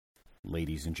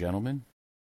Ladies and gentlemen,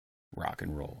 rock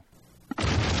and roll.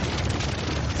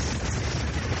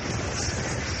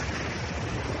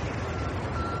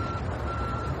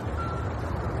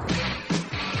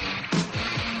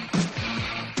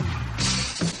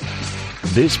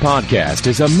 This podcast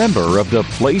is a member of the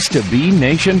Place to Be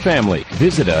Nation family.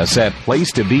 Visit us at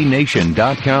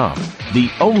placetobenation.com,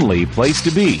 the only place to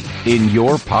be in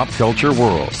your pop culture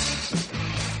world.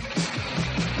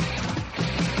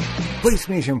 Place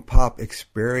Nation Pop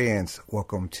Experience.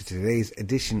 Welcome to today's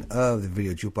edition of the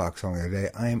Video Jukebox Song of the Day.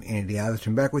 I am Andy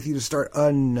Atherton, back with you to start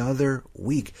another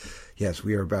week. Yes,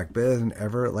 we are back better than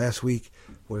ever. Last week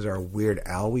was our Weird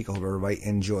Al week. I hope everybody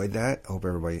enjoyed that. I hope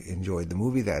everybody enjoyed the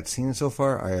movie that I've seen so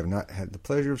far. I have not had the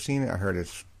pleasure of seeing it. I heard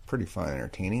it's pretty fun and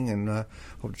entertaining, and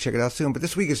hope to check it out soon. But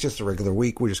this week is just a regular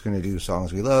week. We're just going to do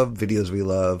songs we love, videos we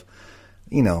love,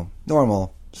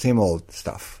 normal, same old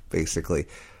stuff, basically.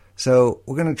 So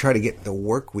we're going to try to get the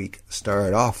work week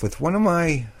started off with one of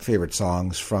my favorite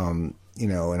songs from,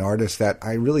 an artist that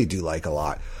I really do like a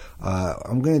lot.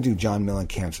 I'm going to do John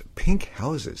Mellencamp's Pink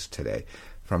Houses today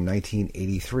from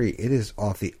 1983. It is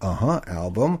off the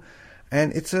album,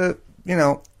 and it's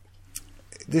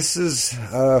this is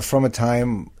from a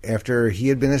time after he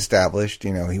had been established.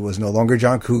 He was no longer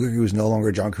John Cougar. He was no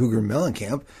longer John Cougar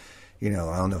Mellencamp. I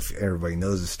don't know if everybody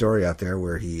knows the story out there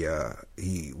where he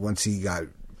once he got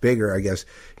bigger, I guess,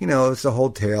 it's the whole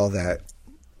tale that,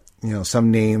 some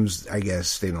names, I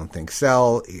guess, they don't think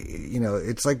sell.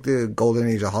 It's like the golden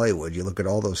age of Hollywood. You look at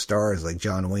all those stars like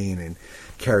John Wayne and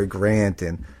Cary Grant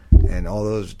and all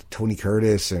those, Tony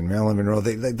Curtis and Marilyn Monroe.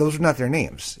 Those are not their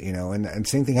names, and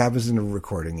same thing happens in the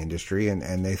recording industry.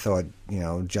 And they thought,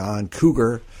 John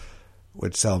Cougar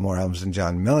would sell more albums than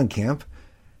John Mellencamp.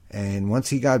 And once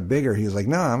he got bigger, he was like,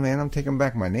 nah, man, I'm taking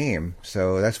back my name.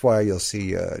 So that's why you'll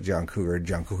see John Cougar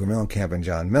Mellencamp, and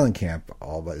John Mellencamp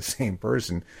all by the same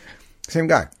person, same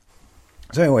guy.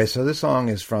 So anyway, so this song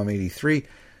is from 83.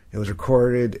 It was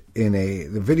recorded the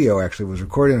video actually was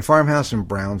recorded in a farmhouse in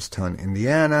Brownstown,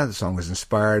 Indiana. The song was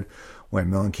inspired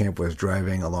when Mellencamp was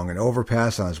driving along an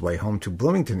overpass on his way home to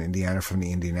Bloomington, Indiana from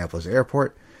the Indianapolis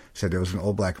airport. He said there was an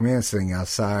old black man sitting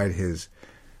outside his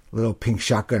little pink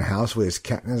shotgun house with his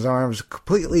cat in his arms,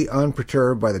 completely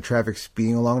unperturbed by the traffic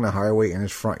speeding along the highway in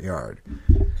his front yard.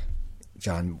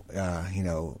 John,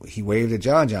 he waved at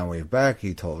John. John waved back.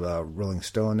 He told Rolling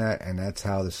Stone that, and that's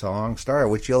how the song started,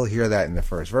 which you'll hear that in the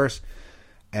first verse.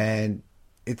 And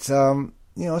it's, a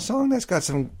song that's got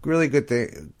some really good,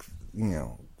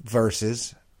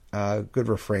 verses, good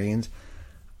refrains.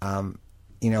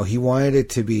 He wanted it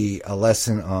to be a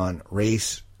lesson on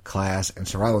race, class, and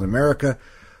survival in America.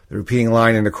 The repeating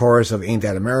line in the chorus of Ain't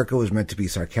That America was meant to be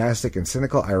sarcastic and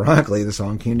cynical. Ironically, the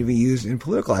song came to be used in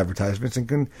political advertisements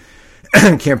and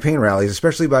campaign rallies,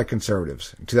 especially by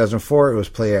conservatives. In 2004, it was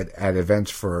played at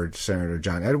events for Senator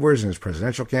John Edwards in his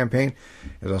presidential campaign.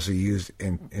 It was also used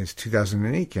in his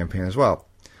 2008 campaign as well.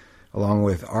 Along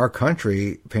with Our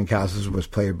Country, Pink Houses was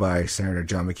played by Senator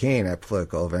John McCain at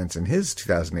political events in his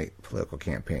 2008 political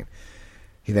campaign.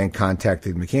 He then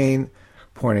contacted McCain,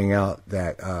 pointing out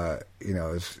that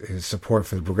his support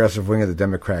for the progressive wing of the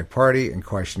Democratic Party and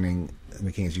questioning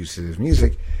McCain's use of his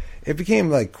music. It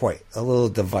became like quite a little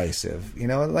divisive.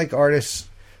 Like artists,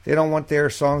 they don't want their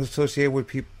songs associated with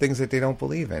things that they don't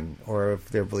believe in, or if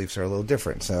their beliefs are a little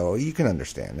different. So you can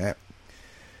understand that.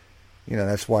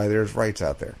 That's why there's rights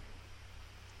out there.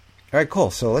 All right,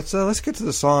 cool. So let's get to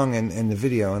the song and the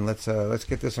video, and let's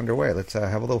get this underway. Let's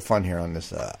have a little fun here on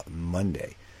this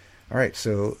Monday. All right,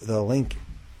 so the link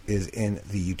is in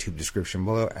the YouTube description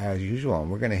below as usual,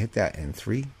 and we're going to hit that in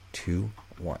 3, 2,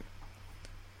 1.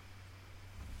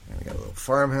 And we got a little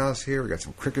farmhouse here. We got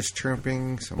some crickets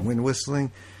chirping, some wind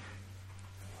whistling.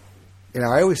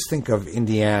 I always think of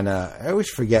Indiana. I always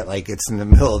forget like it's in the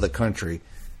middle of the country.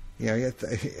 I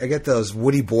get those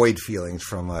Woody Boyd feelings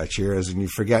from Cheers, and you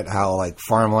forget how like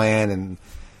farmland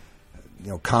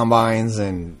and combines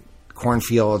and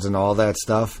cornfields and all that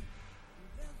stuff.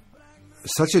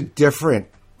 Such a different,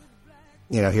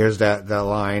 here's that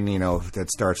line, that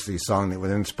starts the song that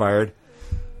was inspired.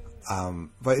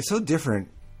 But it's so different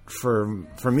for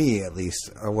me, at least,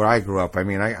 where I grew up. I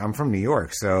mean, I'm from New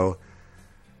York, so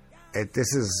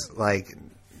this is like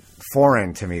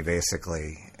foreign to me,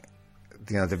 basically.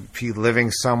 To be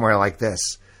living somewhere like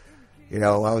this. I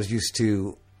was used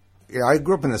to, I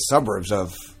grew up in the suburbs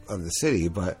of the city,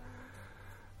 but,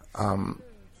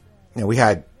 we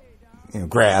had,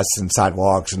 grass and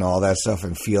sidewalks and all that stuff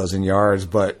and fields and yards,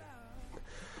 but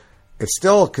it's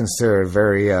still considered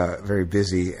very, very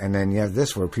busy. And then you have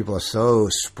this where people are so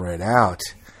spread out.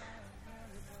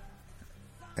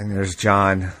 And there's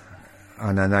John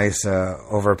on a nice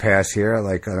overpass here,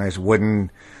 like a nice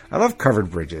wooden. I love covered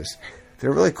bridges.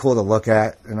 They're really cool to look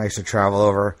at. They're nice to travel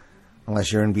over,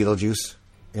 unless you're in Beetlejuice,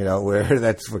 where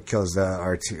that's what kills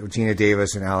Gina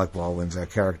Davis and Alec Baldwin's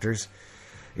characters.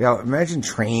 Imagine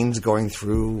trains going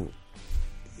through.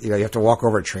 You have to walk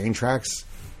over train tracks.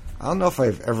 I don't know if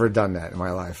I've ever done that in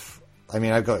my life. I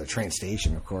mean, I'd go to the train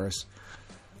station, of course.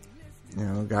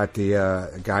 Got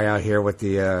the guy out here with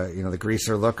the the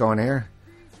greaser look on here,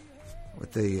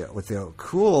 with the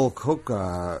cool Coke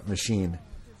machine.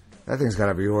 That thing's got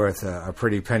to be worth a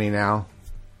pretty penny now.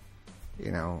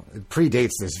 It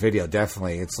predates this video,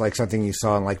 definitely. It's like something you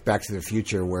saw in like Back to the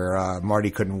Future, where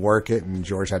Marty couldn't work it and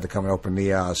George had to come and open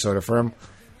the soda for him.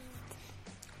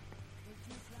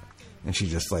 And she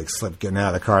just like slipped getting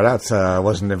out of the car. That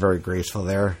wasn't very graceful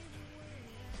there.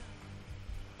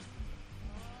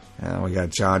 And we got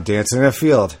John dancing in a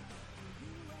field.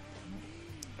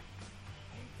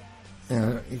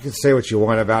 You can say what you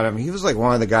want about him. He was like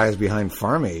one of the guys behind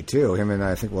Farm Aid, too. Him and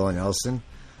I think Willie Nelson.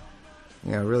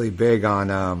 Really big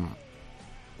on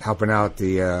helping out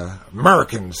the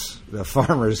Americans, the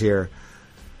farmers here.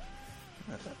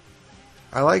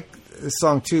 I like this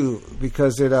song, too,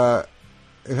 because it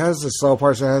has the slow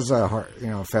parts. It has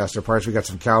faster parts. We got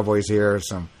some cowboys here,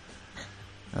 some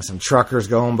truckers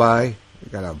going by. We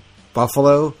got a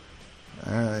buffalo.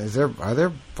 Are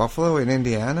there buffalo in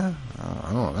Indiana?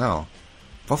 I don't know.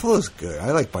 Buffalo's good.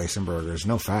 I like bison burgers.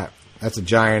 No fat. That's a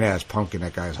giant ass pumpkin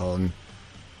that guy's holding.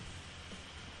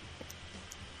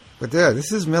 But yeah,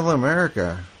 this is Middle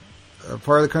America, a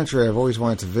part of the country I've always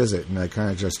wanted to visit, and I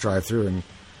kind of just drive through. And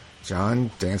John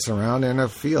dancing around in a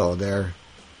field there,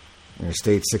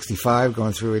 Interstate 65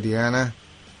 going through Indiana.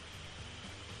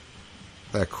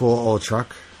 That cool old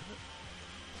truck.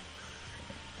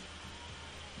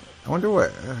 I wonder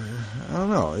what, I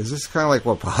don't know, is this kind of like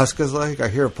what Pawhuska's like? I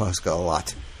hear Pawhuska a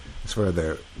lot. That's where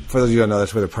for those of you who don't know,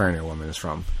 that's where the Pioneer Woman is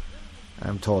from.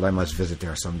 I'm told I must visit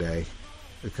there someday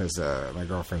because my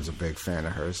girlfriend's a big fan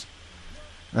of hers.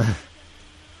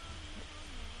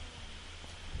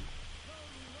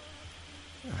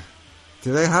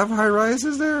 Do they have high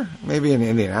rises there? Maybe in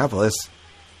Indianapolis.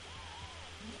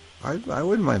 I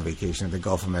wouldn't mind vacation at the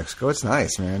Gulf of Mexico. It's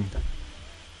nice, man.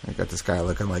 I got this guy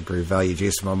looking like great value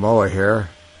Jason Momoa here.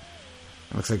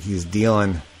 It looks like he's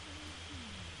dealing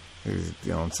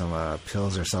some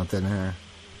pills or something here.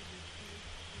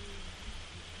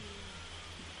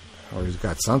 Or he's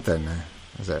got something.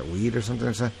 Is that weed or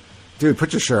something? Dude,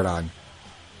 put your shirt on.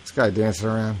 This guy dancing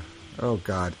around. Oh,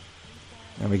 God.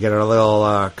 And we get our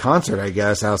little concert, I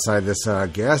guess, outside this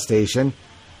gas station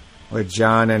with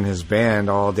John and his band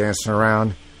all dancing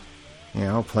around,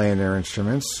 playing their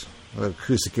instruments. With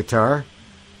acoustic guitar.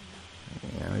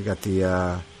 We got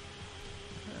the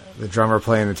drummer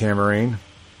playing the tambourine.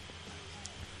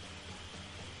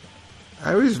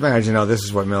 I always imagine, this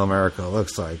is what Middle America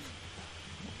looks like.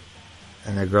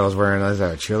 And the girl's wearing a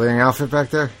cheerleading outfit back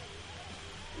there.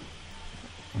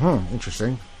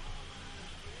 Interesting.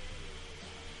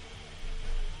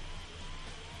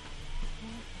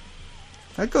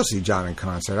 I'd go see John in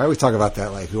concert. I always talk about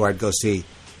that, like who I'd go see.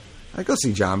 I'd go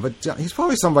see John, but he's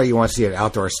probably somebody you want to see at an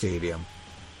outdoor stadium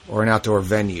or an outdoor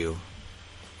venue.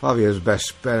 Probably his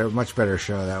much better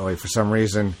show that way for some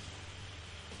reason.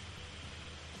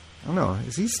 I don't know.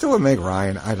 Is he still with Meg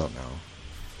Ryan? I don't know.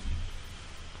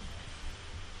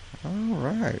 All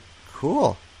right.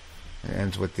 Cool. It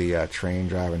ends with the train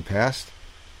driving past.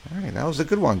 All right. That was a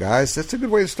good one, guys. That's a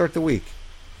good way to start the week.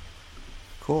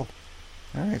 Cool.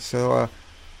 All right. So,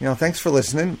 thanks for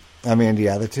listening. I'm Andy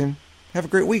Atherton. Have a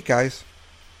great week, guys.